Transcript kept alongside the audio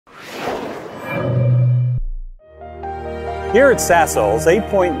Here at Sasol's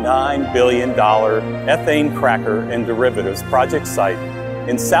 $8.9 billion ethane cracker and derivatives project site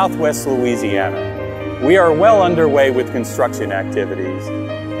in Southwest Louisiana, we are well underway with construction activities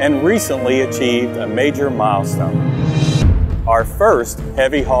and recently achieved a major milestone: our first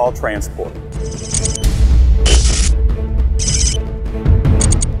heavy haul transport.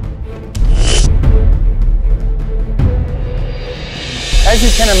 As you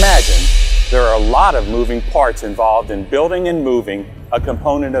can imagine, there are a lot of moving parts involved in building and moving a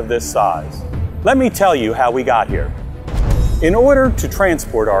component of this size. Let me tell you how we got here. In order to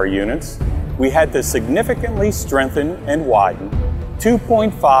transport our units, we had to significantly strengthen and widen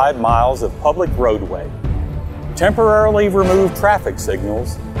 2.5 miles of public roadway, temporarily remove traffic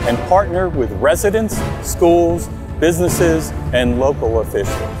signals, and partner with residents, schools, businesses, and local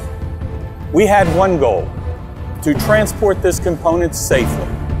officials. We had one goal: to transport this component safely,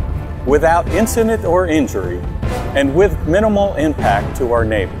 without incident or injury, and with minimal impact to our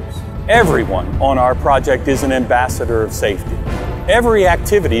neighbors. Everyone on our project is an ambassador of safety. Every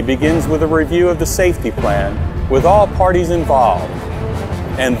activity begins with a review of the safety plan with all parties involved.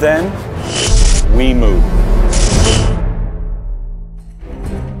 And then, we move.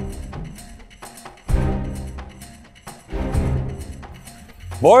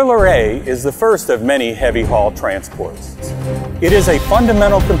 Boiler A is the first of many heavy haul transports. It is a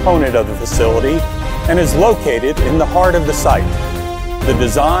fundamental component of the facility and is located in the heart of the site. The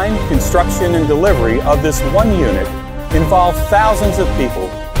design, construction, and delivery of this one unit involved thousands of people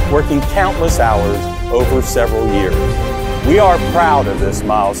working countless hours over several years. We are proud of this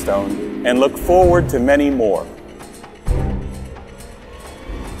milestone and look forward to many more.